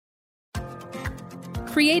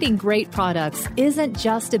Creating great products isn't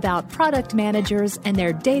just about product managers and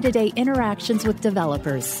their day-to-day interactions with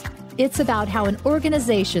developers. It's about how an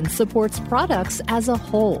organization supports products as a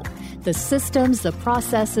whole, the systems, the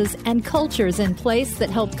processes, and cultures in place that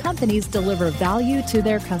help companies deliver value to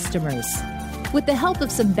their customers. With the help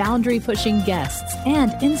of some boundary-pushing guests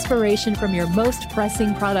and inspiration from your most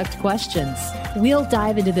pressing product questions, we'll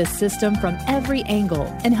dive into this system from every angle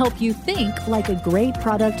and help you think like a great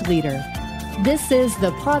product leader. This is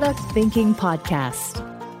the Product Thinking Podcast.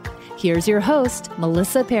 Here's your host,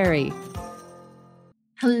 Melissa Perry.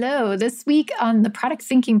 Hello. This week on the Product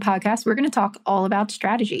Thinking Podcast, we're going to talk all about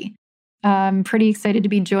strategy. I'm pretty excited to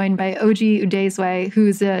be joined by Udezue,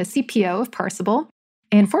 who's a CPO of Parsable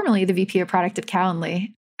and formerly the VP of Product at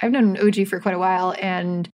Calendly. I've known OG for quite a while,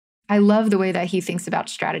 and I love the way that he thinks about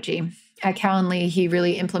strategy. At Calendly, he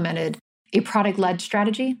really implemented a product-led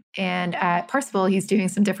strategy. And at Parsable, he's doing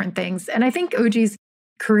some different things. And I think OG's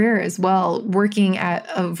career as well, working at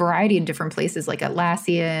a variety of different places like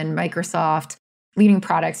Atlassian, Microsoft, leading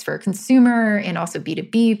products for consumer and also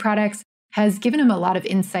B2B products, has given him a lot of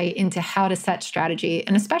insight into how to set strategy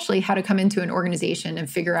and especially how to come into an organization and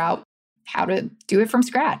figure out how to do it from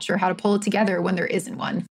scratch or how to pull it together when there isn't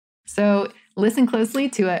one. So listen closely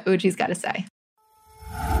to what OG's got to say.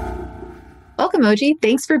 Welcome, OG.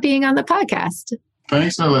 Thanks for being on the podcast.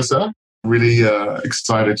 Thanks, Melissa. Really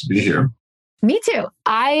excited to be here. Me too.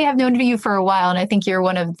 I have known you for a while, and I think you're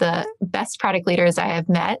one of the best product leaders I have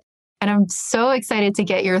met. And I'm so excited to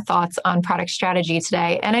get your thoughts on product strategy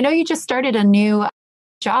today. And I know you just started a new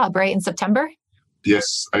job, right, in September?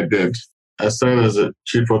 Yes, I did. I started as a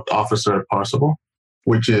Chief Product Officer at Parsable,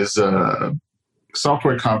 which is a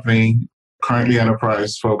software company, currently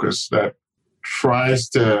enterprise focused, that tries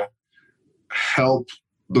to help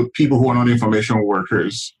the people who are not information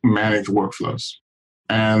workers manage workflows.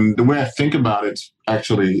 And the way I think about it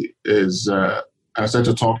actually is, I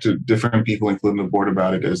started to talk to different people, including the board,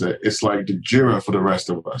 about it, is that it's like the Jira for the rest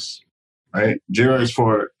of us, right? Jira is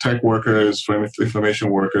for tech workers, for information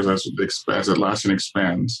workers, as Atlassian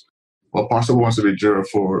expands. Well, Parsable wants to be Jira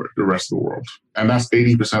for the rest of the world. And that's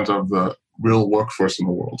 80% of the real workforce in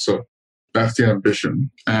the world. So that's the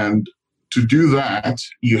ambition. And to do that,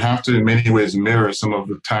 you have to, in many ways, mirror some of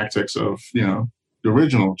the tactics of, the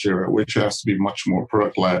original Jira, which has to be much more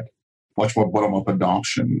product-led, much more bottom-up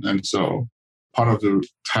adoption. And so part of the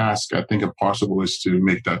task, I think, at Parsable is to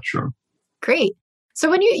make that true. Great. So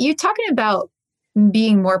when you're talking about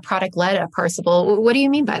being more product-led at Parsable, what do you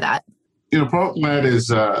mean by that? Product-led is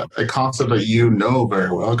a concept that you know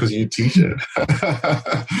very well because you teach it.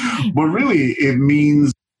 But really, it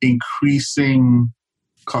means increasing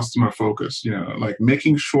customer focus, like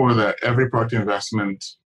making sure that every product investment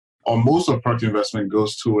or most of product investment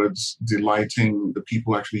goes towards delighting the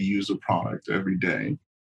people who actually use the product every day.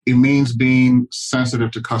 It means being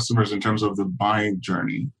sensitive to customers in terms of the buying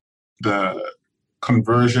journey, the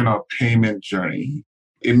conversion or payment journey.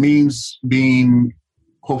 It means being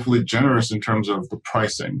hopefully generous in terms of the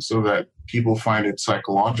pricing so that people find it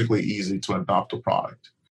psychologically easy to adopt the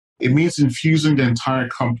product. It means infusing the entire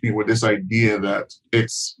company with this idea that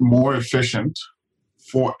it's more efficient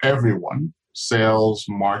for everyone, sales,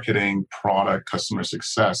 marketing, product, customer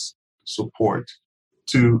success, support,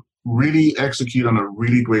 to really execute on a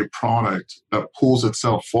really great product that pulls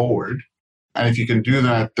itself forward. And if you can do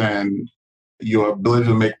that, then your ability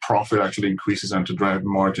to make profit actually increases and to drive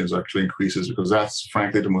margins actually increases, because that's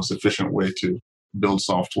frankly the most efficient way to build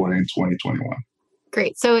software in 2021.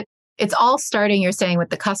 Great. So it's all starting, you're saying, with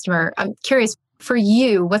the customer. I'm curious, for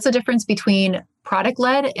you, what's the difference between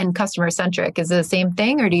product-led and customer-centric? Is it the same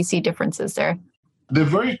thing, or do you see differences there? They're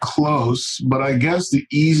very close, but I guess the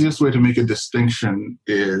easiest way to make a distinction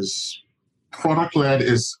is product-led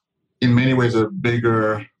is in many ways a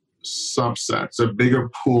bigger subset, it's a bigger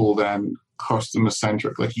pool than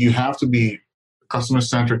customer-centric. Like, you have to be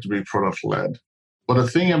customer-centric to be product-led. But the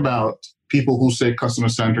thing about people who say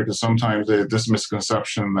customer-centric is sometimes there's this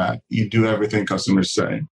misconception that you do everything customers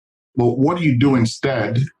say. But what you do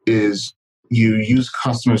instead is you use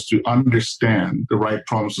customers to understand the right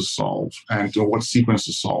problems to solve and to what sequence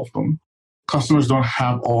to solve them. Customers don't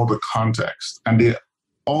have all the context, and they're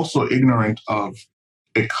also ignorant of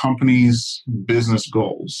a company's business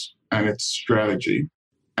goals and its strategy.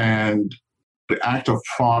 And the act of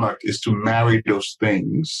product is to marry those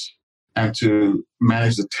things and to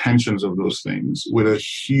manage the tensions of those things with a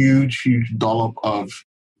huge, huge dollop of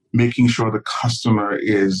making sure the customer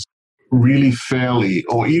is really fairly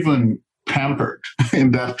or even pampered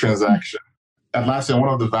in that transaction. And lastly, one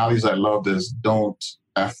of the values I loved is don't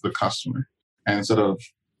F the customer. And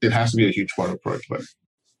it has to be a huge part of product life.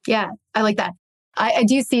 Yeah, I like that. I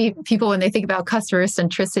do see people when they think about customer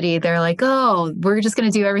centricity, they're like, oh, we're just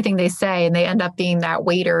going to do everything they say. And they end up being that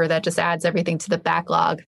waiter that just adds everything to the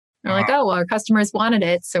backlog. They're like, oh, well, our customers wanted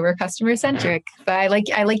it, so we're customer centric. But I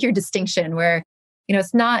like your distinction where,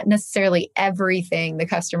 it's not necessarily everything the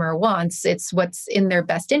customer wants. It's what's in their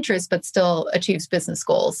best interest, but still achieves business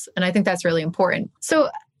goals. And I think that's really important. So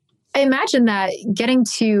I imagine that getting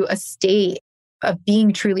to a state of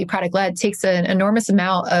being truly product led takes an enormous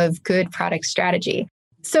amount of good product strategy.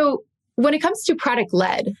 So when it comes to product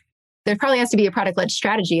led, there probably has to be a product led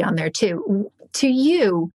strategy on there too. To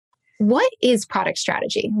you, what is product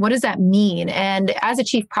strategy? What does that mean? And as a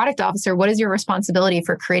chief product officer, what is your responsibility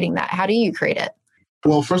for creating that? How do you create it?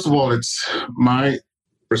 Well, first of all, it's my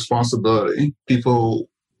responsibility. People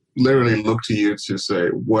literally look to you to say,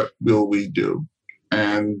 what will we do?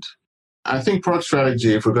 And I think product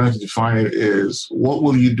strategy, if we're going to define it, is what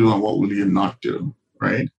will you do and what will you not do,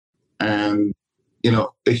 right? And,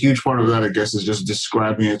 a huge part of that, I guess, is just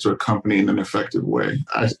describing it to a company in an effective way.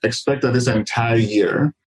 I expect that this entire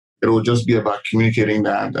year, it will just be about communicating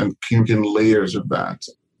that and communicating layers of that.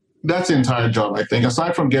 That's the entire job, I think.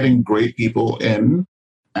 Aside from getting great people in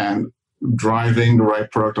and driving the right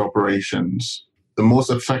product operations, the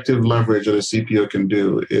most effective leverage that a CPO can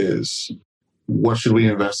do is what should we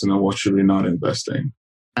invest in and what should we not invest in.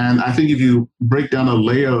 And I think if you break down a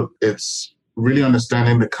layer, it's really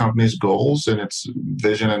understanding the company's goals and its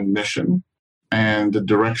vision and mission and the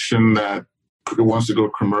direction that it wants to go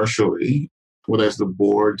commercially, whether it's the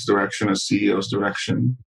board's direction or CEO's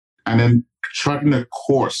direction, and then charting a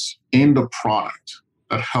course in the product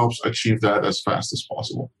that helps achieve that as fast as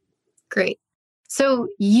possible. Great. So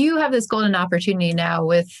you have this golden opportunity now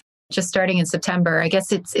with just starting in September. I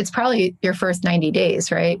guess it's probably your first 90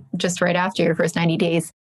 days, right? Just right after your first 90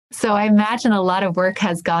 days. So I imagine a lot of work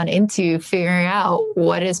has gone into figuring out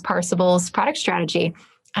what is Parsible's product strategy.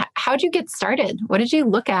 How'd you get started? What did you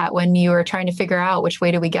look at when you were trying to figure out which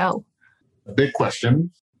way do we go? Big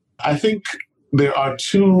question. I think there are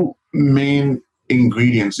two main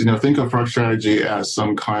ingredients. Think of product strategy as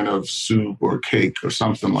some kind of soup or cake or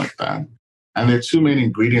something like that. And there are two main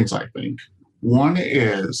ingredients, I think. One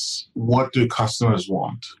is, what do customers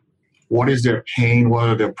want? What is their pain? What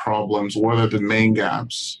are their problems? What are the main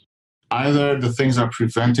gaps? Either the things that are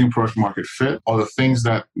preventing product market fit or the things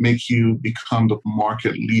that make you become the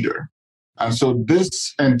market leader. And so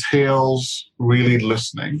this entails really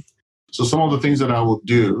listening. So some of the things that I will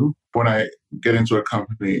do when I get into a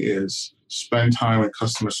company is spend time with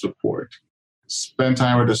customer support, spend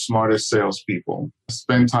time with the smartest salespeople,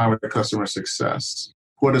 spend time with the customer success,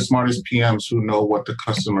 who are the smartest PMs who know what the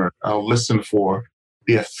customer, I'll listen for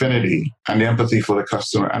the affinity and the empathy for the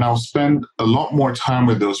customer. And I'll spend a lot more time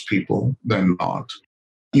with those people than not.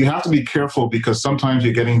 You have to be careful because sometimes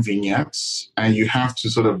you're getting vignettes and you have to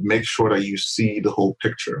sort of make sure that you see the whole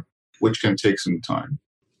picture, which can take some time.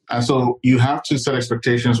 And so you have to set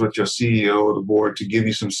expectations with your CEO or the board to give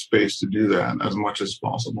you some space to do that as much as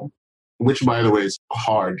possible, which, by the way, is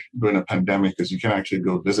hard during a pandemic because you can't actually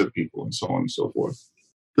go visit people and so on and so forth.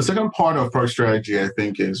 The second part of product strategy, I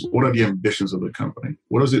think, is what are the ambitions of the company?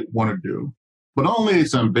 What does it want to do? But not only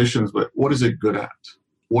its ambitions, but what is it good at?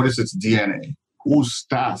 What is its DNA? Who's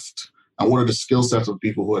staffed? And what are the skill sets of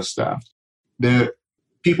people who are staffed? There are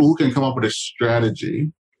people who can come up with a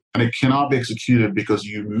strategy and it cannot be executed because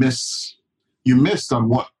you missed on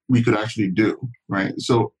what we could actually do, right?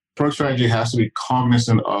 So product strategy has to be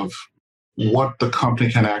cognizant of what the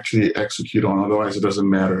company can actually execute on, otherwise it doesn't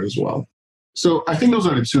matter as well. So I think those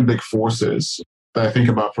are the two big forces that I think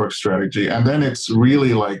about product strategy. And then it's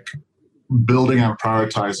really like building and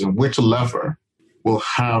prioritizing which lever will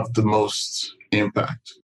have the most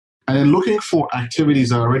impact. And then looking for activities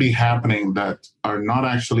that are already happening that are not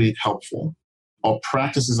actually helpful, or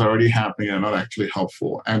practices already happening and not actually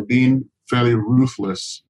helpful, and being fairly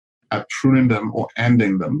ruthless at pruning them or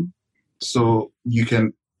ending them so you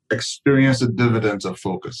can experience the dividends of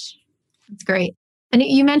focus. That's great. And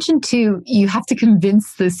you mentioned too, you have to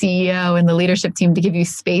convince the CEO and the leadership team to give you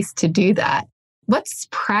space to do that. What's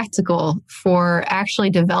practical for actually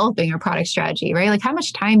developing a product strategy, right? Like how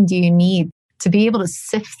much time do you need to be able to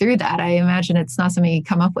sift through that? I imagine it's not something you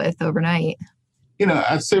come up with overnight.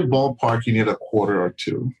 I'd say ballpark, you need a quarter or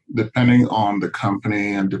two, depending on the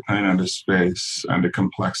company and depending on the space and the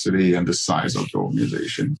complexity and the size of the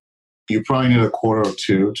organization. You probably need a quarter or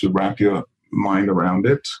two to wrap your mind around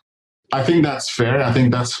it. I think that's fair. I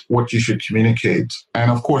think that's what you should communicate.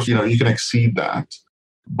 And of course, you can exceed that.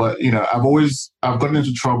 But, I've gotten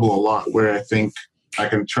into trouble a lot where I think I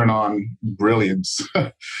can turn on brilliance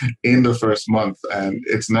in the first month, and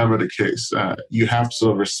it's never the case. You have to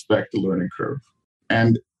sort of respect the learning curve.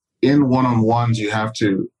 And in one-on-ones, you have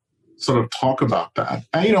to sort of talk about that.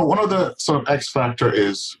 And, one of the sort of X factor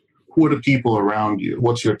is who are the people around you?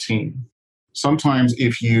 What's your team? Sometimes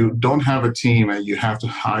if you don't have a team and you have to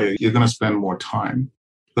hire, you're going to spend more time.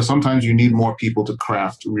 But sometimes you need more people to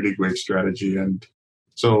craft really great strategy. And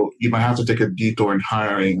so you might have to take a detour in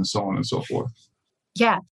hiring and so on and so forth.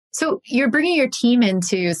 Yeah. So you're bringing your team in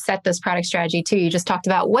to set this product strategy too. You just talked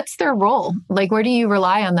about what's their role? Like, where do you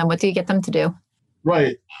rely on them? What do you get them to do?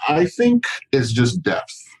 Right. I think it's just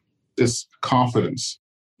depth. It's confidence.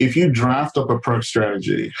 If you draft up a product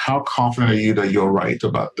strategy, how confident are you that you're right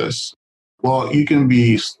about this? Well, you can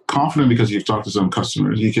be confident because you've talked to some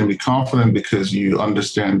customers. You can be confident because you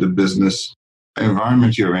understand the business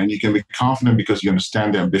environment you're in. You can be confident because you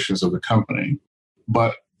understand the ambitions of the company.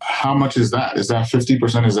 But how much is that? Is that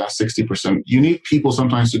 50%? Is that 60%? You need people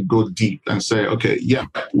sometimes to go deep and say, okay, yeah,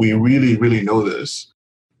 we really, really know this,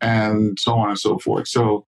 and so on and so forth.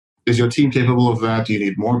 So is your team capable of that? Do you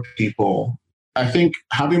need more people? I think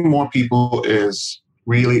having more people is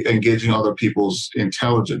really engaging other people's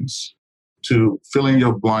intelligence to fill in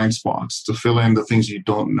your blind spots, to fill in the things you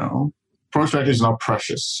don't know. Product strategy is not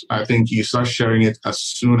precious. I think you start sharing it as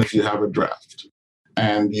soon as you have a draft.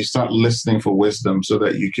 And you start listening for wisdom so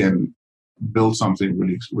that you can build something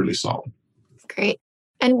really, really solid. Great.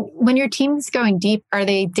 And when your team's going deep, are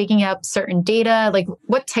they digging up certain data? Like,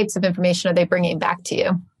 what types of information are they bringing back to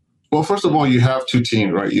you? Well, first of all, you have two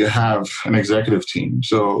teams, right? You have an executive team.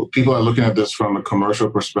 So people are looking at this from a commercial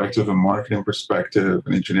perspective, a marketing perspective,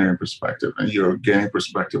 an engineering perspective, and you're getting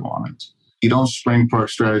perspective on it. You don't spring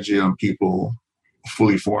product strategy on people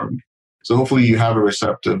fully formed. So hopefully you have a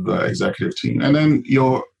receptive executive team. And then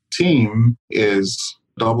your team is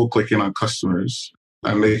double-clicking on customers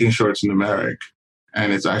and making sure it's numeric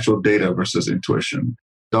and it's actual data versus intuition.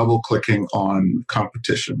 Double-clicking on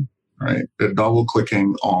competition, right? They're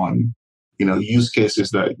double-clicking on, use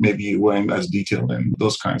cases that maybe you weren't as detailed in,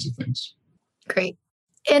 those kinds of things. Great.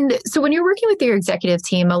 And so when you're working with your executive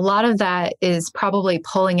team, a lot of that is probably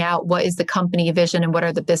pulling out what is the company vision and what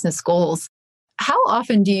are the business goals. How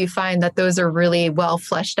often do you find that those are really well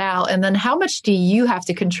fleshed out? And then how much do you have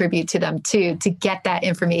to contribute to them too, to get that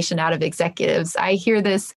information out of executives? I hear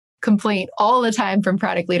this complaint all the time from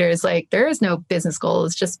product leaders, like there is no business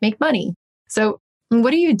goals, just make money. So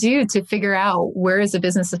what do you do to figure out where is the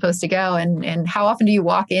business supposed to go? And how often do you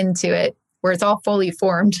walk into it where it's all fully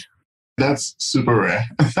formed? That's super rare.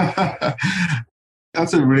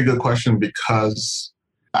 That's a really good question because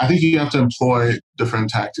I think you have to employ different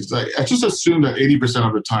tactics. I just assume that 80%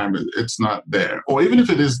 of the time it's not there. Or even if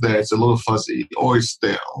it is there, it's a little fuzzy or it's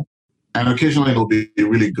stale. And occasionally it'll be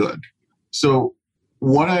really good. So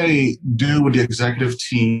what I do with the executive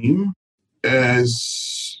team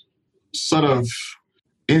is sort of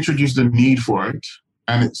introduce the need for it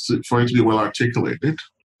and for it to be well articulated.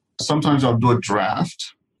 Sometimes I'll do a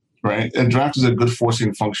draft, right? A draft is a good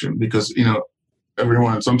forcing function because,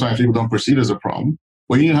 sometimes people don't perceive it as a problem.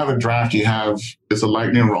 When you have a draft, it's a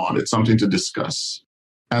lightning rod. It's something to discuss.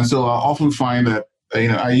 And so I often find that,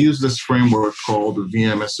 I use this framework called the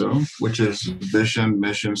VMSO, which is vision,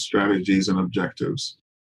 mission, strategies, and objectives.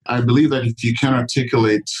 I believe that if you can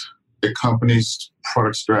articulate a company's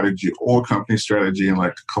product strategy or company strategy in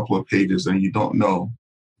like a couple of pages, then you don't know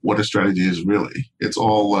what a strategy is really. It's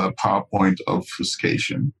all PowerPoint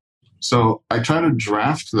obfuscation. So I try to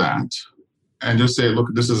draft that and just say, look,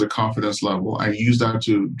 this is a confidence level. I use that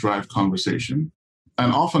to drive conversation.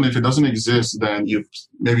 And often if it doesn't exist, then you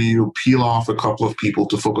peel off a couple of people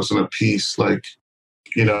to focus on a piece. Like,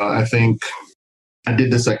 I think I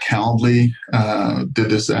did this at Calendly, did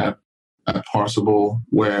this at Parsable,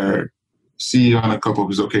 where CEO and a couple of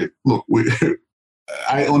us, okay, look,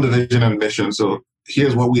 I own the vision and mission. So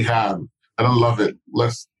here's what we have. I don't love it.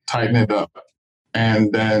 Let's tighten it up.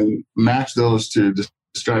 And then match those to the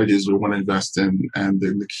strategies we want to invest in and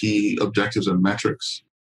then the key objectives and metrics.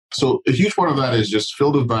 So a huge part of that is just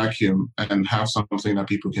fill the vacuum and have something that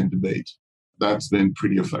people can debate. That's been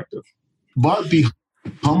pretty effective. But be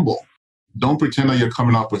humble. Don't pretend that you're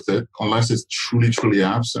coming up with it unless it's truly, truly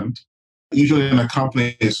absent. Usually in a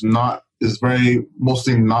company is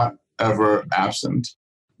mostly not ever absent,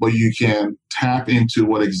 but you can tap into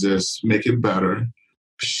what exists, make it better,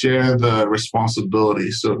 share the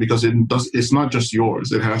responsibility. So because it's not just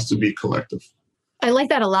yours, it has to be collective. I like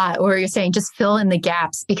that a lot, where you're saying just fill in the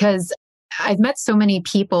gaps, because I've met so many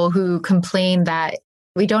people who complain that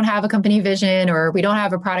we don't have a company vision or we don't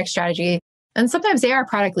have a product strategy. And sometimes they are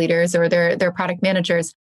product leaders or they're product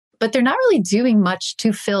managers, but they're not really doing much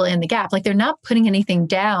to fill in the gap. Like they're not putting anything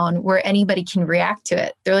down where anybody can react to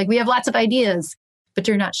it. They're like, we have lots of ideas, but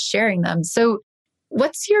you're not sharing them. So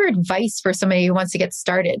What's your advice for somebody who wants to get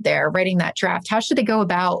started there, writing that draft? How should they go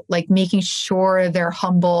about like making sure they're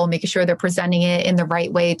humble, making sure they're presenting it in the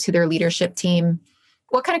right way to their leadership team?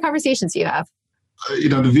 What kind of conversations do you have? The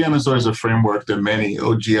VMSO is a framework. There are many,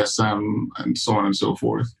 OGSM, and so on and so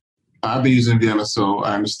forth. I've been using VMSO.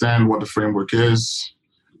 I understand what the framework is.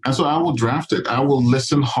 And so I will draft it. I will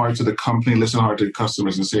listen hard to the company, listen hard to the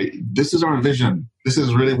customers and say, this is our vision. This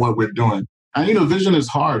is really what we're doing. And, vision is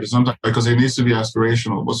hard sometimes because it needs to be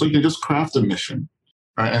aspirational. But so you can just craft a mission,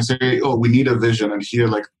 right? And say, oh, we need a vision and here are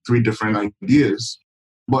like 3 different ideas.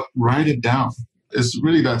 But write it down. It's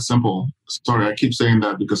really that simple. Sorry, I keep saying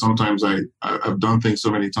that because sometimes I've done things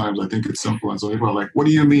so many times, I think it's simple. And so people are like, what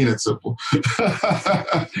do you mean it's simple?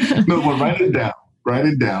 No, but write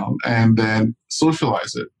it down, and then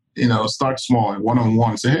socialize it. Start small and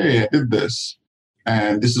one-on-one. Say, hey, I did this,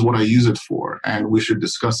 and this is what I use it for, and we should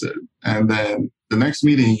discuss it. And then the next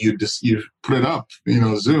meeting, you put it up,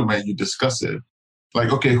 Zoom, and you discuss it.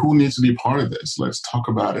 Like, okay, who needs to be part of this? Let's talk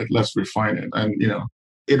about it. Let's refine it. And,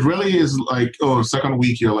 it really is like, second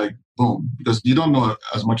week, you're like, boom, because you don't know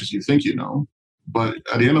as much as you think you know. But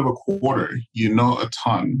at the end of a quarter, you know a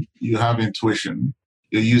ton. You have intuition.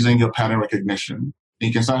 You're using your pattern recognition. And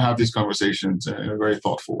you can start have these conversations in a very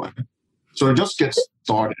thoughtful way. So it just gets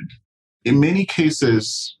started. In many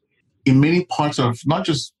cases, in many parts of not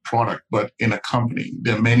just product, but in a company,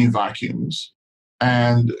 there are many vacuums.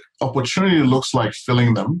 And opportunity looks like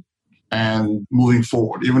filling them and moving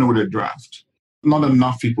forward, even with a draft. Not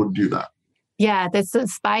enough people do that. Yeah, that's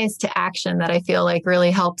this bias to action that I feel like really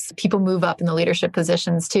helps people move up in the leadership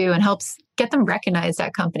positions too, and helps get them recognized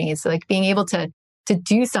at companies. So like being able to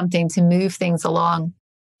do something to move things along.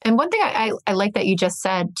 And one thing I like that you just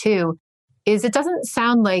said too, is it doesn't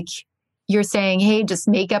sound like you're saying, hey, just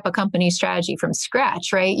make up a company strategy from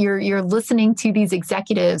scratch, right? You're listening to these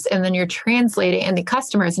executives and then you're translating, and the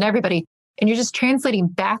customers and everybody, and you're just translating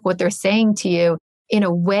back what they're saying to you in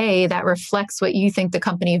a way that reflects what you think the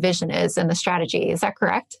company vision is and the strategy. Is that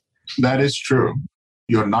correct? That is true.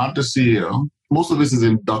 You're not the CEO. Most of this is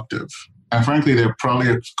inductive. And frankly, there are probably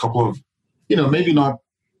a couple of, maybe not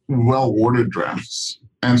well-worded drafts.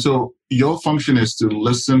 And so your function is to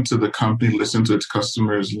listen to the company, listen to its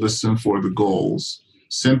customers, listen for the goals,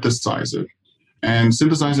 synthesize it, and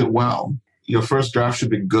synthesize it well. Your first draft should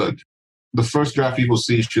be good. The first draft people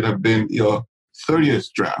see should have been your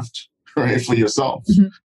 30th draft. Right, for yourself.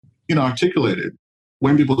 Mm-hmm. Articulate it.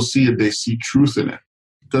 When people see it, they see truth in it.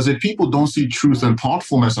 Because if people don't see truth and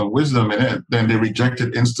thoughtfulness and wisdom in it, then they reject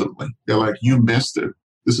it instantly. They're like, you missed it.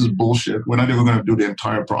 This is bullshit. We're not even going to do the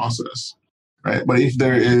entire process. Right? But if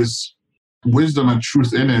there is wisdom and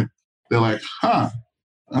truth in it, they're like,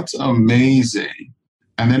 that's amazing.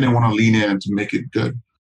 And then they want to lean in to make it good.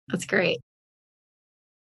 That's great.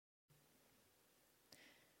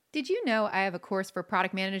 Did you know I have a course for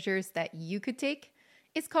product managers that you could take?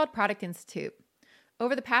 It's called Product Institute.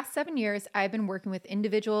 Over the past 7 years, I've been working with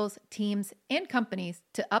individuals, teams, and companies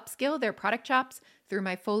to upskill their product chops through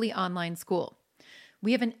my fully online school.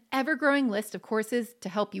 We have an ever-growing list of courses to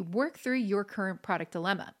help you work through your current product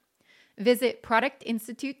dilemma. Visit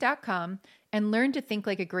productinstitute.com and learn to think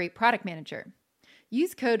like a great product manager.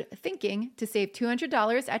 Use code THINKING to save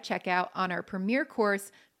 $200 at checkout on our premier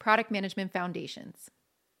course, Product Management Foundations.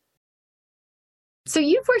 So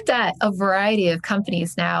you've worked at a variety of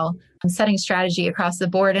companies now, setting strategy across the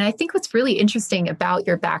board. And I think what's really interesting about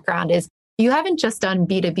your background is you haven't just done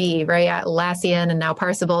B2B, right, at Atlassian and now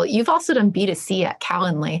Parsable. You've also done B2C at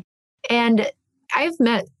Calendly. And I've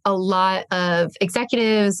met a lot of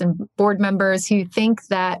executives and board members who think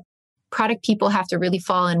that product people have to really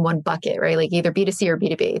fall in one bucket, right? Like either B2C or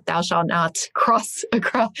B2B. Thou shalt not cross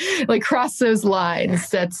those lines.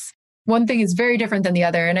 That's one thing is very different than the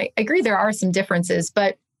other. And I agree there are some differences,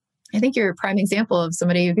 but I think you're a prime example of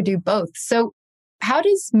somebody who could do both. So how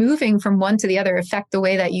does moving from one to the other affect the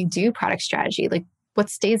way that you do product strategy? Like what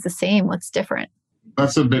stays the same? What's different?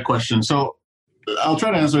 That's a big question. So I'll try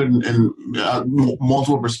to answer it in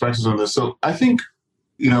multiple perspectives on this. So I think,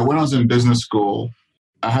 when I was in business school,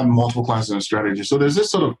 I had multiple classes in strategy. So there's this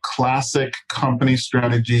sort of classic company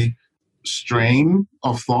strategy strain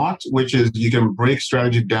of thought, which is you can break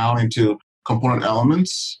strategy down into component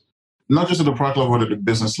elements, not just at the product level, but at the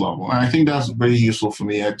business level. And I think that's very useful for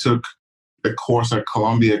me. I took a course at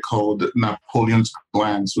Columbia called Napoleon's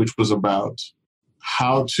Glance, which was about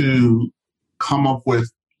how to come up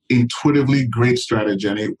with intuitively great strategy.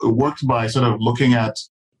 And it worked by sort of looking at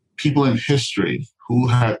people in history who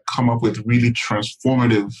had come up with really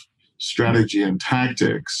transformative strategy and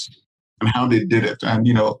tactics and how they did it. And,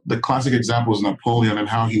 the classic example is Napoleon and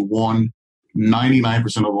how he won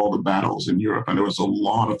 99% of all the battles in Europe, and there was a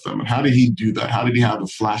lot of them. And how did he do that? How did he have the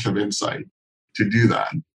flash of insight to do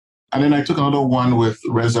that? And then I took another one with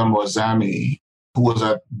Reza Moazzami, who was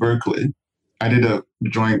at Berkeley. I did a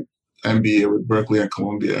joint MBA with Berkeley and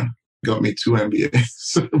Columbia. Got me 2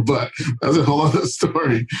 MBAs, but that's a whole other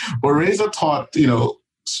story. But Reza taught,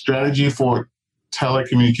 strategy for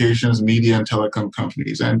telecommunications, media, and telecom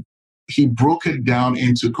companies. And he broke it down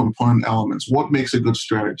into component elements. What makes a good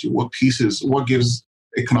strategy? What pieces? What gives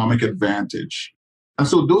economic advantage? And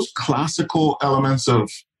so those classical elements of,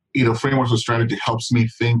 frameworks of strategy helps me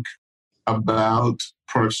think about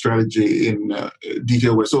product strategy in a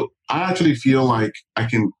detailed way. So I actually feel like I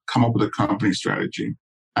can come up with a company strategy.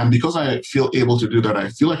 And because I feel able to do that, I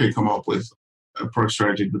feel like I can come up with a product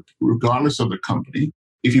strategy regardless of the company.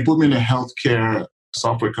 If you put me in a healthcare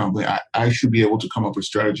software company, I should be able to come up with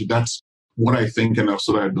strategy. That's what I think and that's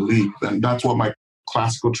what I believe. And that's what my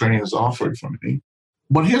classical training has offered for me.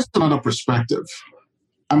 But here's another perspective.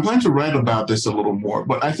 I'm planning to write about this a little more,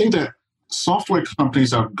 but I think that software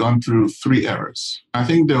companies have gone through 3 eras. I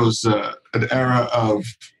think there was an era of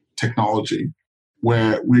technology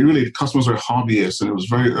where customers were hobbyists, and it was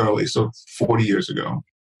very early, so 40 years ago.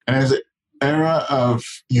 And there's an era of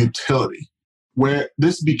utility where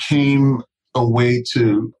this became a way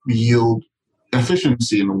to yield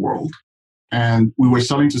efficiency in the world. And we were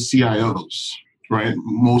selling to CIOs, right,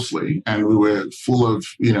 mostly. And we were full of,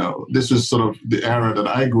 this was sort of the era that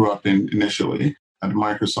I grew up in initially at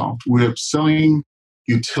Microsoft. We were selling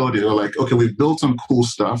utility. They're like, okay, we've built some cool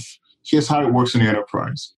stuff. Here's how it works in the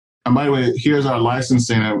enterprise. And by the way, here's our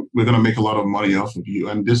licensing, and we're going to make a lot of money off of you.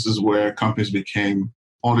 And this is where companies became,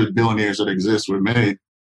 all the billionaires that exist were made.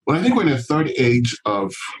 But I think we're in a third age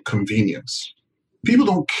of convenience. People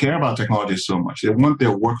don't care about technology so much. They want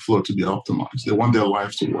their workflow to be optimized. They want their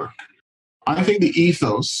lives to work. I think the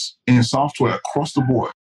ethos in software across the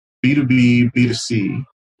board, B2B, B2C,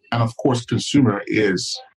 and of course consumer,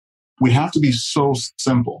 is we have to be so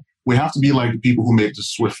simple. We have to be like the people who made the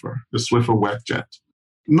Swiffer WetJet.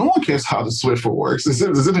 No one cares how the Swiffer works. Is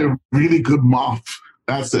it a really good mop?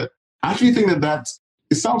 That's it. I actually think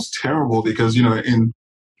it sounds terrible because,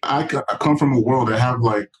 I come from a world that have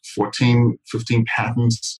like 14, 15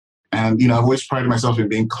 patents. And, I've always prided myself in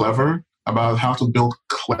being clever about how to build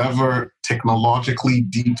clever, technologically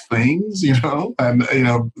deep things, And,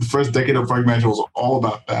 the first decade of product management was all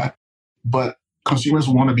about that. But consumers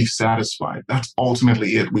want to be satisfied. That's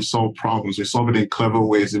ultimately it. We solve problems. We solve it in clever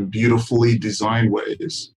ways, in beautifully designed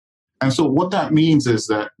ways. And so what that means is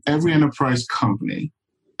that every enterprise company,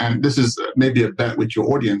 and this is maybe a bet with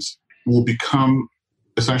your audience, will become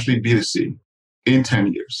essentially B2C in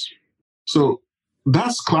 10 years. So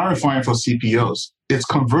that's clarifying for CPOs. It's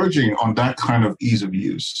converging on that kind of ease of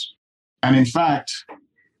use. And in fact,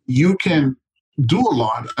 you can do a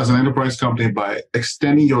lot as an enterprise company by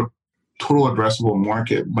extending your total addressable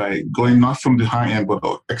market, by going not from the high end, but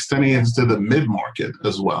extending it into the mid-market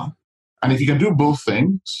as well. And if you can do both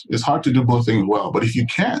things, it's hard to do both things well, but if you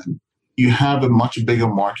can, you have a much bigger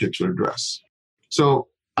market to address. So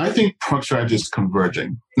I think product strategy is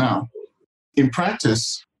converging. Now, in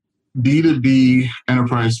practice, B2B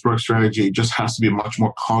enterprise product strategy just has to be much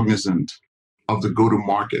more cognizant of the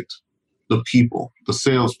go-to-market, the people, the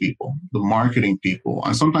salespeople, the marketing people,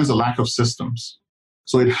 and sometimes the lack of systems.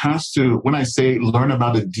 So it has to, when I say learn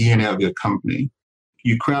about the DNA of your company,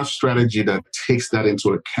 you craft strategy that takes that into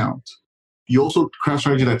account. You also craft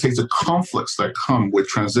strategy that takes the conflicts that come with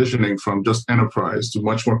transitioning from just enterprise to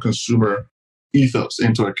much more consumer ethos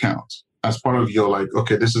into account as part of your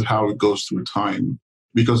okay, this is how it goes through time.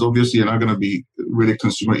 Because obviously you're not going to be really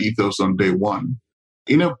consumer ethos on day one.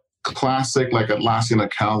 In a classic like Atlassian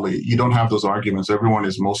Accountly, you don't have those arguments. Everyone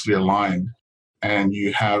is mostly aligned and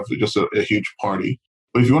you have just a huge party.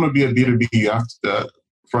 But if you want to be a B2B, you have to,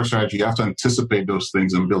 for strategy, you have to anticipate those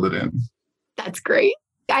things and build it in. That's great.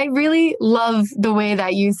 I really love the way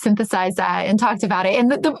that you synthesized that and talked about it.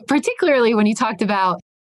 And particularly when you talked about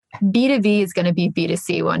B2B is going to be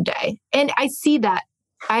B2C one day. And I see that.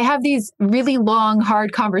 I have these really long,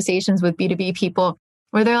 hard conversations with B2B people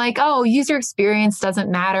where they're like, oh, user experience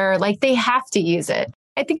doesn't matter. Like they have to use it.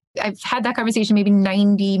 I think I've had that conversation maybe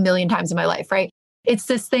 90 million times in my life, right? It's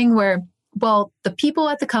this thing where, well, the people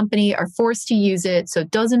at the company are forced to use it. So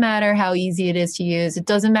it doesn't matter how easy it is to use. It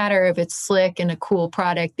doesn't matter if it's slick and a cool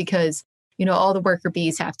product because, all the worker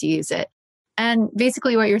bees have to use it. And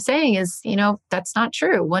basically what you're saying is, that's not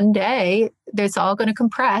true. One day, it's all going to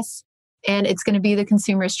compress and it's going to be the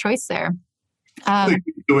consumer's choice there.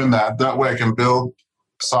 Doing that way I can build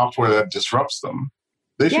software that disrupts them.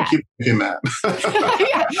 They should keep doing that.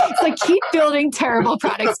 Yeah. It's like, keep building terrible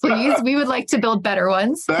products, please. We would like to build better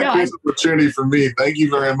ones. That creates an opportunity for me. Thank you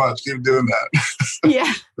very much. Keep doing that.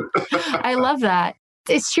 Yeah. I love that.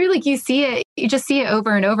 It's true. Like, you see it, you just see it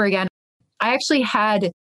over and over again. I actually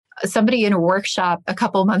had somebody in a workshop a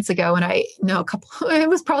couple months ago, and it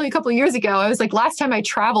was probably a couple of years ago. I was like, last time I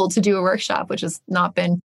traveled to do a workshop, which has not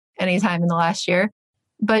been any time in the last year,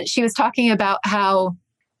 but she was talking about how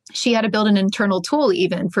she had to build an internal tool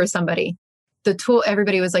even for somebody. The tool,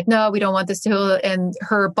 everybody was like, no, we don't want this tool. And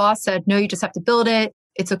her boss said, no, you just have to build it.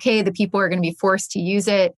 It's okay. The people are going to be forced to use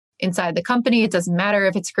it inside the company. It doesn't matter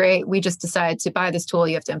if it's great. We just decided to buy this tool.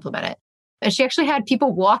 You have to implement it. And she actually had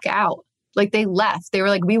people walk out. Like, they left. They were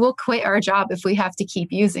like, we will quit our job if we have to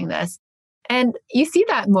keep using this. And you see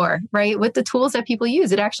that more, right? With the tools that people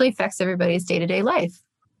use, it actually affects everybody's day-to-day life.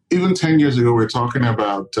 Even 10 years ago, we were talking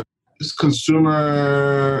about this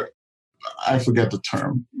consumer, I forget the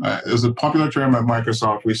term. It was a popular term at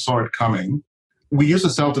Microsoft. We saw it coming. We used to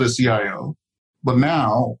sell to the CIO, but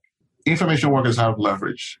now information workers have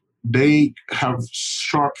leverage. They have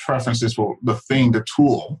sharp preferences for the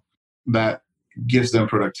tool that gives them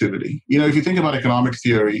productivity. If you think about economic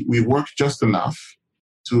theory, we work just enough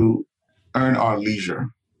to earn our leisure.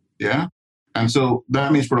 Yeah. And so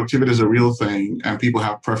that means productivity is a real thing, and people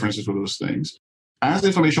have preferences for those things. As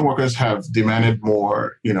information workers have demanded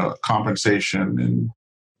more, compensation and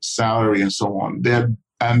salary and so on,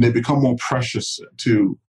 they become more precious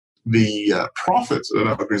to the profits that an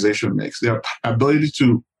organization makes. Their ability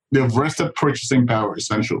they've wrested purchasing power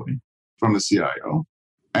essentially from the CIO.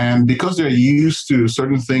 And because they're used to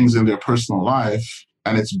certain things in their personal life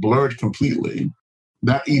and it's blurred completely,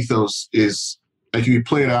 that ethos is, like, if you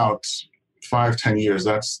play it out 5-10 years,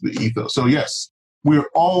 that's the ethos. So yes, we're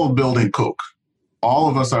all building Coke. All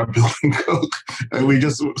of us are building Coke.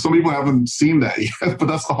 And some people haven't seen that yet, but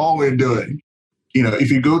that's all we're doing.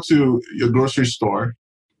 If you go to your grocery store,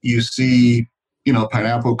 you see,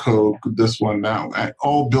 pineapple Coke, this one now,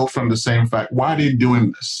 all built from the same fact. Why are they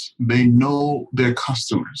doing this? They know their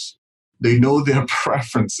customers. They know their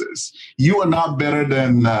preferences. You are not better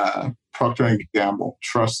than Procter & Gamble.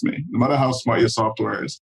 Trust me. No matter how smart your software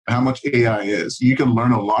is and how much AI is, you can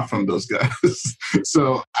learn a lot from those guys.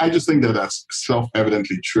 So I just think that that's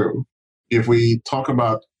self-evidently true. If we talk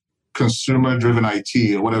about consumer-driven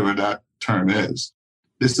IT, or whatever that term is,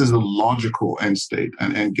 this is the logical end state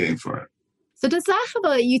and end game for it. So does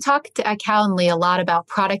that you talked at Calendly a lot about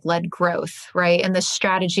product-led growth, right? And the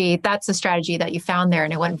strategy, that's a strategy that you found there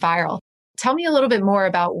and it went viral. Tell me a little bit more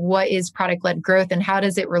about what is product-led growth and how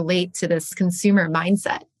does it relate to this consumer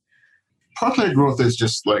mindset? Product-led growth is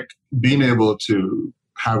just like being able to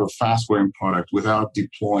have a fast-growing product without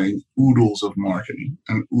deploying oodles of marketing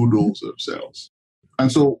and oodles of sales.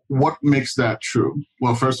 And so what makes that true?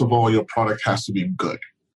 Well, first of all, your product has to be good.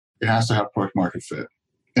 It has to have product market fit.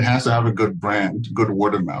 It has to have a good brand, good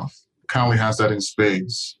word of mouth. Calendly has that in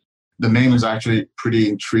spades. The name is actually pretty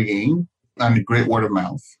intriguing and great word of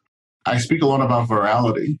mouth. I speak a lot about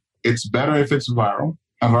virality. It's better if it's viral.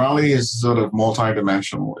 And virality is sort of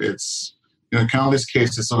multidimensional. It's, in Calendly's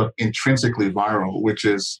case, it's sort of intrinsically viral, which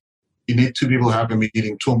is you need two people to have a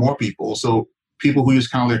meeting, two or more people. So people who use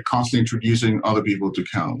Calendly are constantly introducing other people to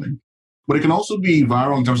Calendly. But it can also be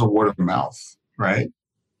viral in terms of word of mouth, right?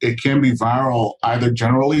 It can be viral either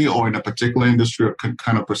generally or in a particular industry or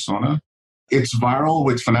kind of persona. It's viral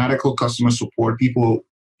with fanatical customer support. People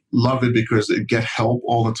love it because they get help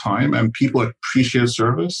all the time and people appreciate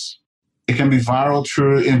service. It can be viral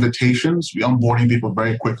through invitations. We're onboarding people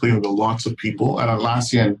very quickly with lots of people. At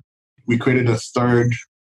Atlassian, we created a third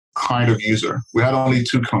kind of user. We had only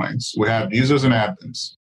two kinds. We had users and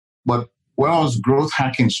admins. But when I was growth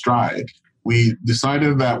hacking Stride, we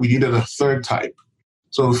decided that we needed a third type.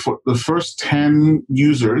 So for the first 10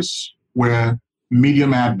 users were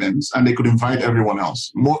medium admins, and they could invite everyone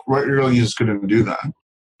else. More regular users couldn't do that,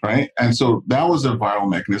 right? And so that was a viral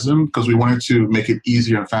mechanism because we wanted to make it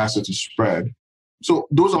easier and faster to spread. So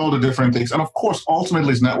those are all the different things. And of course,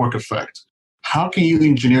 ultimately, it's network effect. How can you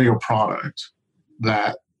engineer your product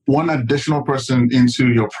that one additional person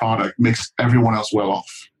into your product makes everyone else well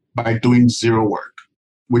off by doing zero work,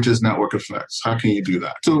 which is network effects? How can you do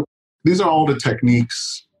that? So these are all the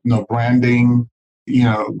techniques, branding,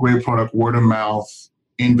 great product, word of mouth,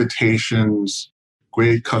 invitations,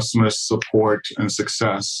 great customer support and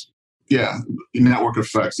success. Yeah, network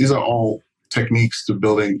effects. These are all techniques to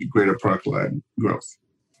building greater product-led growth.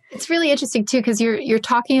 It's really interesting too, because you're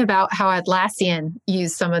talking about how Atlassian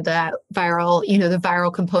used some of that viral, the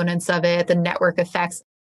viral components of it, the network effects.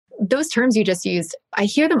 those terms you just used, I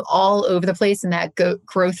hear them all over the place in that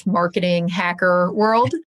growth marketing hacker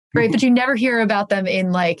world, right? But you never hear about them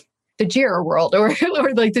in like the Jira world or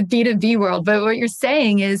like the B2B world. But what you're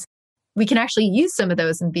saying is we can actually use some of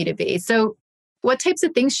those in B2B. So what types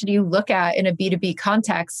of things should you look at in a B2B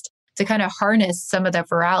context to kind of harness some of that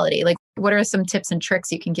virality? Like, what are some tips and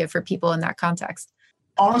tricks you can give for people in that context?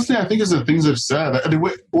 Honestly, I think it's the things I've said.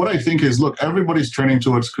 What I think is, look, everybody's trending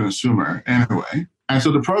towards consumer anyway. And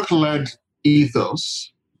so the product-led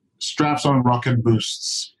ethos straps on rocket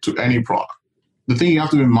boosts to any product. The thing you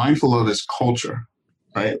have to be mindful of is culture,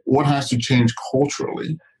 right? What has to change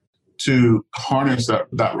culturally to harness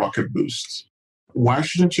that rocket boost? Why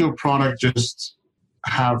shouldn't your product just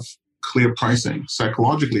have clear pricing,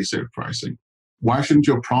 psychologically safe pricing? Why shouldn't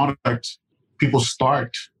your product, people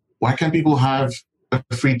start? Why can't people have a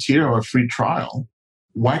free tier or a free trial?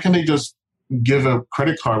 Why can't they just give a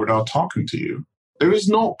credit card without talking to you? There is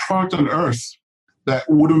no product on earth that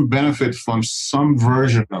wouldn't benefit from some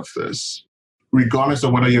version of this, regardless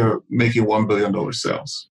of whether you're making $1 billion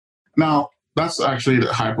sales. Now, that's actually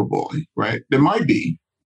the hyperbole, right? There might be,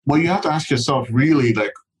 but you have to ask yourself really,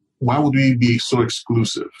 like, why would we be so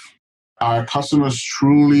exclusive? Are customers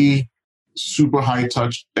truly super high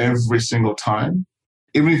touch every single time?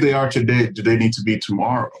 Even if they are today, do they need to be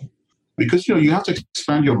tomorrow? Because, you have to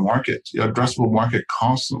expand your market, your addressable market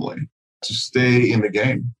constantly to stay in the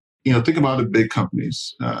game. Think about the big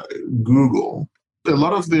companies, Google. A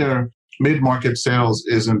lot of their mid-market sales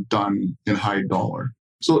isn't done in high dollar.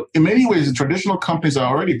 So in many ways, the traditional companies are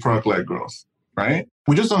already product-led growth, right?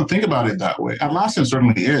 We just don't think about it that way. Atlassian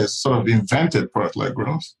certainly is sort of invented product-led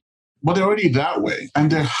growth, but they're already that way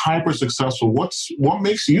and they're hyper successful. What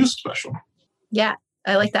makes you special? Yeah,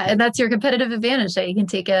 I like that. And that's your competitive advantage that you can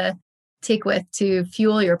take with to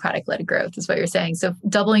fuel your product-led growth is what you're saying. So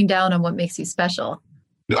doubling down on what makes you special.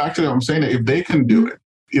 Actually, I'm saying that if they can do it,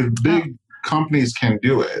 if big companies can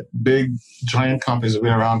do it, big giant companies have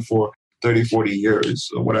been around for 30, 40 years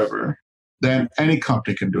or whatever, then any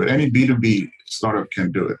company can do it. Any B2B startup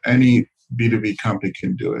can do it. Any B2B company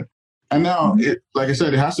can do it. And now, like I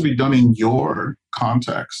said, it has to be done in your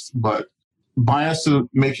context, but bias to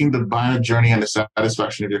making the buyer journey and the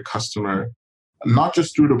satisfaction of your customer, not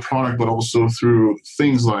just through the product, but also through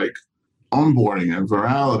things like onboarding and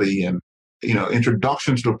virality and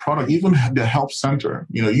introduction to the product, even the help center.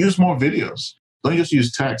 Use more videos. Don't just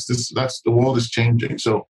use text. The world is changing.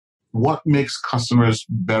 So what makes customers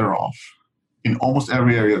better off in almost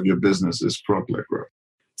every area of your business is product-led growth.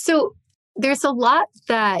 So there's a lot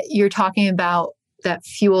that you're talking about that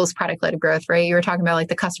fuels product-led growth, right? You were talking about like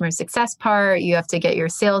the customer success part. You have to get your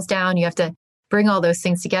sales down. You have to bring all those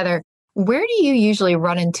things together. Where do you usually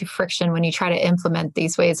run into friction when you try to implement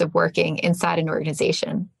these ways of working inside an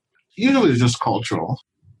organization? Usually it's just cultural.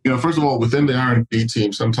 First of all, within the R&D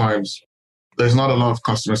team, sometimes there's not a lot of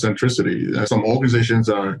customer centricity. Some organizations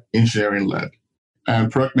are engineering led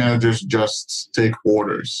and product managers just take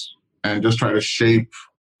orders and just try to shape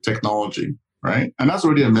technology, right? And that's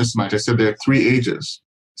already a mismatch. I said there are 3 ages.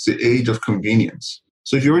 It's the age of convenience.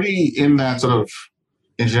 So if you're already in that sort of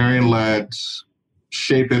engineering led,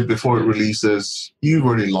 shape it before it releases, you've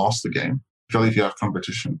already lost the game, especially if you have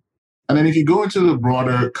competition. And then if you go into the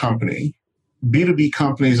broader company, B2B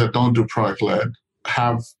companies that don't do product-led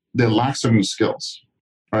they lack certain skills,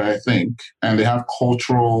 right, I think, and they have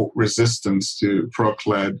cultural resistance to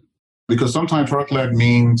product-led because sometimes product-led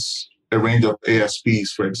means a range of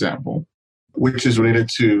ASPs, for example, which is related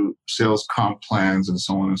to sales comp plans and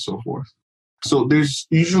so on and so forth. So there's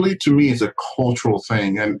usually, to me, it's a cultural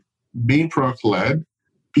thing. And being product-led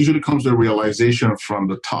usually comes to a realization from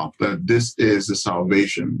the top that this is the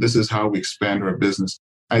salvation. This is how we expand our business.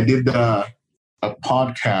 I did a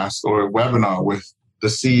podcast or a webinar with the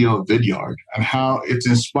CEO of Vidyard and how it's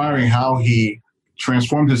inspiring how he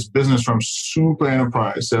transformed his business from super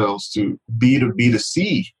enterprise sales to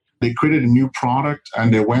B2B2C. They created a new product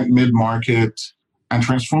and they went mid-market and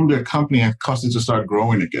transformed their company and caused it to start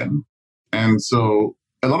growing again. And so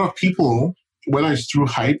a lot of people, whether it's through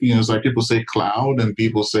hype, it's like people say cloud and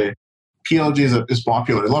people say PLG is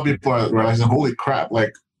popular. A lot of people are realizing, holy crap,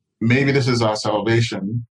 like maybe this is our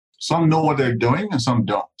salvation. Some know what they're doing and some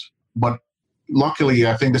don't. But luckily,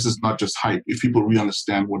 I think this is not just hype if people really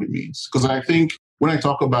understand what it means. Because I think when I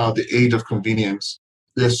talk about the age of convenience,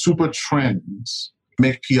 the super trends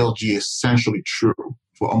make PLG essentially true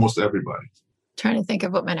for almost everybody. Trying to think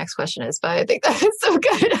of what my next question is, but I think that is so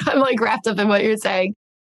good. I'm like wrapped up in what you're saying.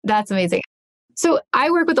 That's amazing. So I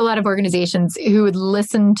work with a lot of organizations who would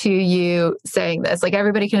listen to you saying this, like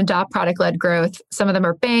everybody can adopt product-led growth. Some of them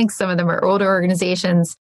are banks, some of them are older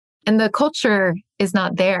organizations. And the culture is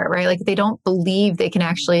not there, right? Like they don't believe they can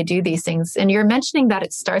actually do these things. And you're mentioning that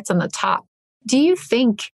it starts on the top. Do you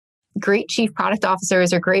think great chief product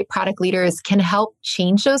officers or great product leaders can help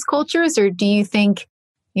change those cultures? Or do you think,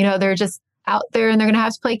 they're just out there and they're going to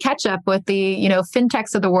have to play catch up with the,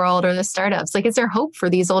 fintechs of the world or the startups? Like, is there hope for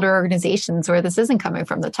these older organizations where this isn't coming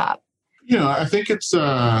from the top? I think it's,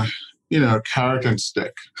 carrot and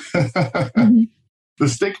stick. Mm-hmm. The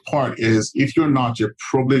stick part is if you're not, you're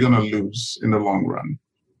probably going to lose in the long run.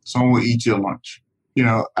 Someone will eat your lunch.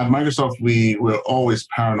 At Microsoft, we were always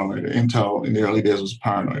paranoid. Intel in the early days was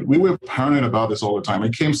paranoid. We were paranoid about this all the time.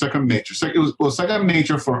 It became second nature. It was second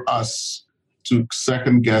nature for us to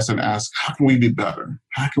second guess and ask, how can we be better?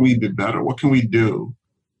 How can we be better? What can we do?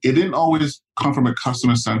 It didn't always come from a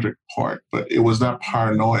customer-centric part, but it was that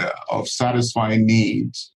paranoia of satisfying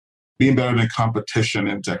needs, being better than competition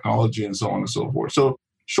in technology and so on and so forth. So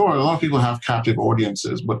sure, a lot of people have captive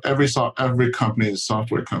audiences, but every company is a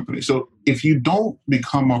software company. So if you don't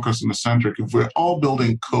become more customer-centric, if we're all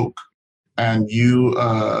building Coke and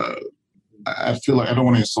I feel like I don't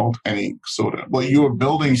want to insult any soda, but you're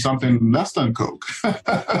building something less than Coke,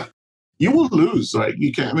 you will lose. Like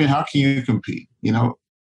how can you compete?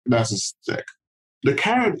 That's a stick. The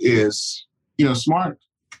carrot is, smart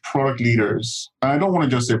product leaders. And I don't want to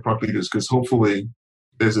just say product leaders because hopefully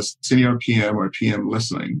there's a senior PM or PM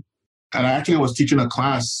listening. And I actually was teaching a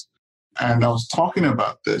class and I was talking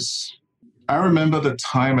about this. I remember the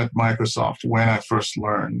time at Microsoft when I first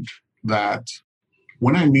learned that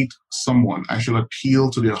when I meet someone, I should appeal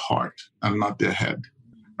to their heart and not their head,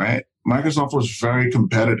 right? Microsoft was very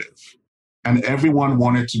competitive and everyone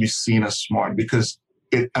wanted to be seen as smart because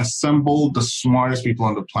it assembled the smartest people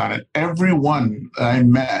on the planet. Everyone I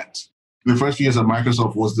met the first few years of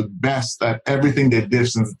Microsoft was the best at everything they did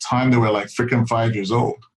since the time they were like freaking 5 years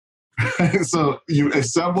old. So you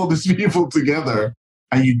assemble these people together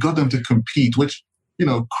and you got them to compete, which,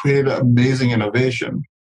 created amazing innovation.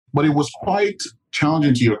 But it was quite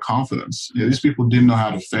challenging to your confidence. These people didn't know how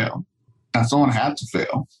to fail. And someone had to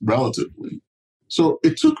fail, relatively. So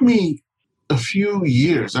it took me a few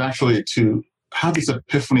years, actually, to have this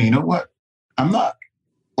epiphany. You know what? I'm not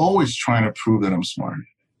always trying to prove that I'm smart.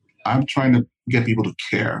 I'm trying to get people to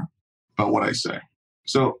care about what I say.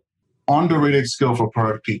 So underrated skill for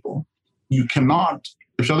product people. You cannot,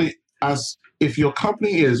 especially if your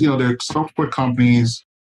company is, there are software companies,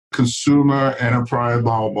 consumer, enterprise,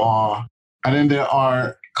 blah, blah, blah. And then there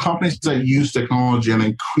are companies that use technology and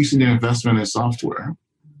increasing their investment in software,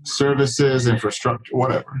 services, infrastructure,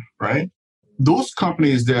 whatever, right? Those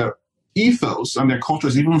companies, their ethos and their culture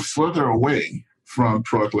is even further away from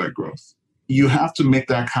product-led growth. You have to make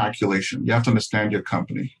that calculation. You have to understand your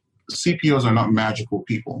company. CPOs are not magical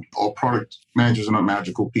people, or product managers are not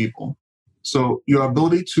magical people. So your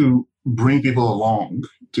ability to bring people along,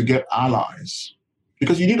 to get allies,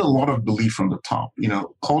 because you need a lot of belief from the top.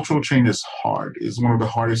 Cultural change is hard. It's one of the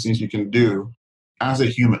hardest things you can do as a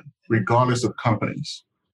human, regardless of companies.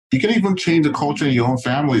 You can even change the culture in your own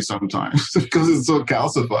family sometimes because it's so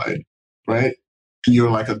calcified, right? You're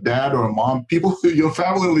like a dad or a mom. Your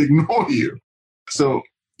family will ignore you. So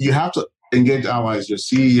you have to engage allies, your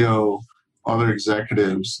CEO, other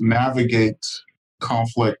executives, navigate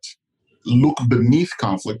conflict, look beneath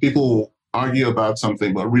conflict. People will argue about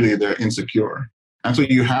something, but really they're insecure. And so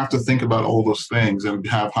you have to think about all those things and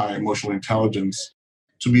have high emotional intelligence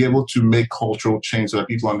to be able to make cultural change so that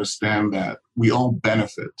people understand that we all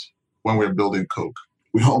benefit when we're building Coke.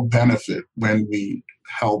 We all benefit when we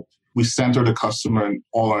center the customer in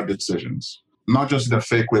all our decisions, not just in a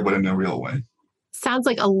fake way, but in a real way. Sounds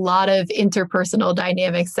like a lot of interpersonal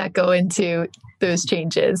dynamics that go into those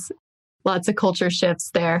changes. Lots of culture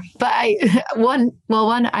shifts there. But I'm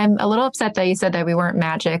a little upset that you said that we weren't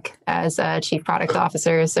magic as chief product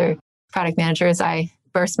officers or product managers. I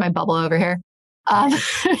burst my bubble over here.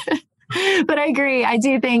 But I agree. I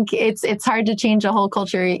do think it's hard to change a whole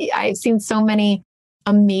culture. I've seen so many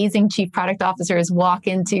amazing chief product officers walk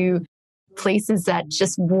into places that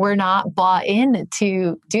just were not bought in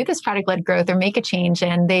to do this product-led growth or make a change,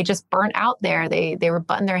 and they just burnt out there. They were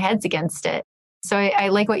butting their heads against it. So I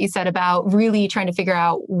like what you said about really trying to figure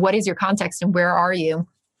out what is your context and where are you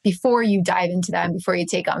before you dive into that and before you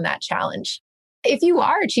take on that challenge. If you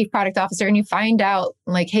are a chief product officer and you find out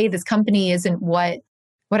like, hey, this company isn't what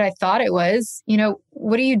I thought it was,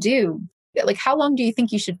 what do you do? Like, how long do you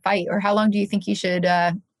think you should fight, or how long do you think you should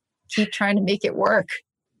keep trying to make it work?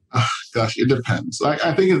 Gosh, it depends.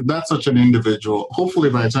 I think that's such an individual. Hopefully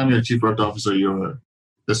by the time you're a chief product officer, you're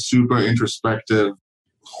a super introspective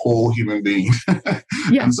whole human being.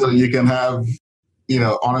 Yeah. And so you can have,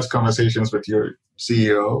 honest conversations with your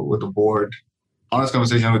CEO, with the board, honest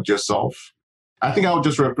conversation with yourself. I think I would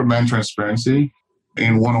just recommend transparency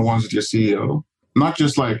in one-on-ones with your CEO. Not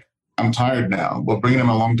just like, I'm tired now, but bringing them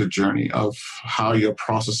along the journey of how you're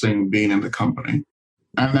processing being in the company.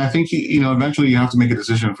 And I think, eventually you have to make a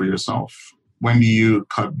decision for yourself. When do you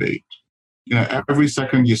cut bait? Every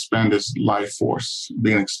second you spend is life force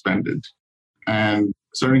being expended. And in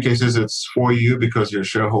certain cases, it's for you because you're a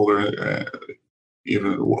shareholder,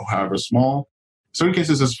 even however small. In certain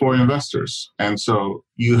cases, it's for investors. And so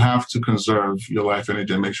you have to conserve your life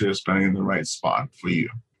energy and make sure you're spending in the right spot for you.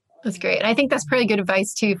 That's great. And I think that's pretty good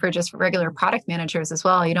advice too for just regular product managers as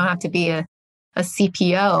well. You don't have to be a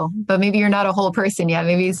CPO, but maybe you're not a whole person yet.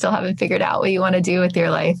 Maybe you still haven't figured out what you want to do with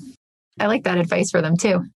your life. I like that advice for them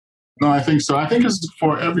too. No, I think so. I think it's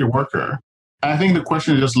for every worker. I think the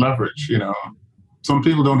question is just leverage. Some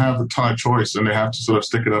people don't have a ton of choice and they have to sort of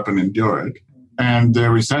stick it up and endure it. And there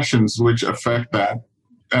are recessions which affect that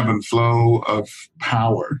ebb and flow of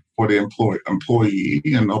power for the employee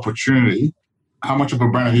and opportunity. How much of a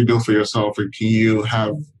brand have you built for yourself, and can you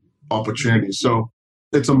have opportunities? So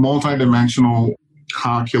it's a multidimensional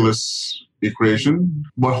calculus equation,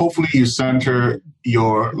 but hopefully you center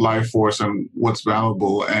your life force on what's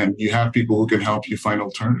valuable, and you have people who can help you find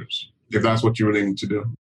alternatives, if that's what you really need to do.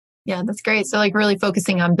 Yeah, that's great. So like really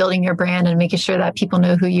focusing on building your brand and making sure that people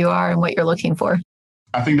know who you are and what you're looking for.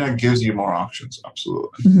 I think that gives you more options.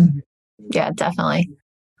 Absolutely. Mm-hmm. Yeah, definitely.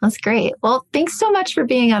 That's great. Well, thanks so much for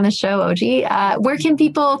being on the show, OG. Where can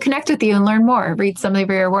people connect with you and learn more, read some of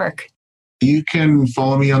your work? You can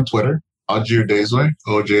follow me on Twitter, Udezue,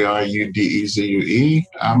 Ojiudezue.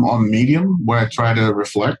 I'm on Medium, where I try to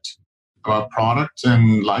reflect about product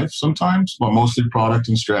and life sometimes, but mostly product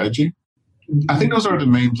and strategy. I think those are the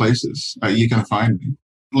main places you can find me.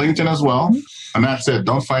 LinkedIn as well. And that's it.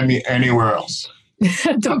 Don't find me anywhere else.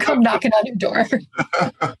 Don't come knocking on your door.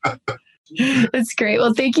 That's great.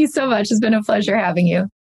 Well, thank you so much. It's been a pleasure having you.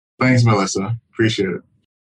 Thanks, Melissa. Appreciate it.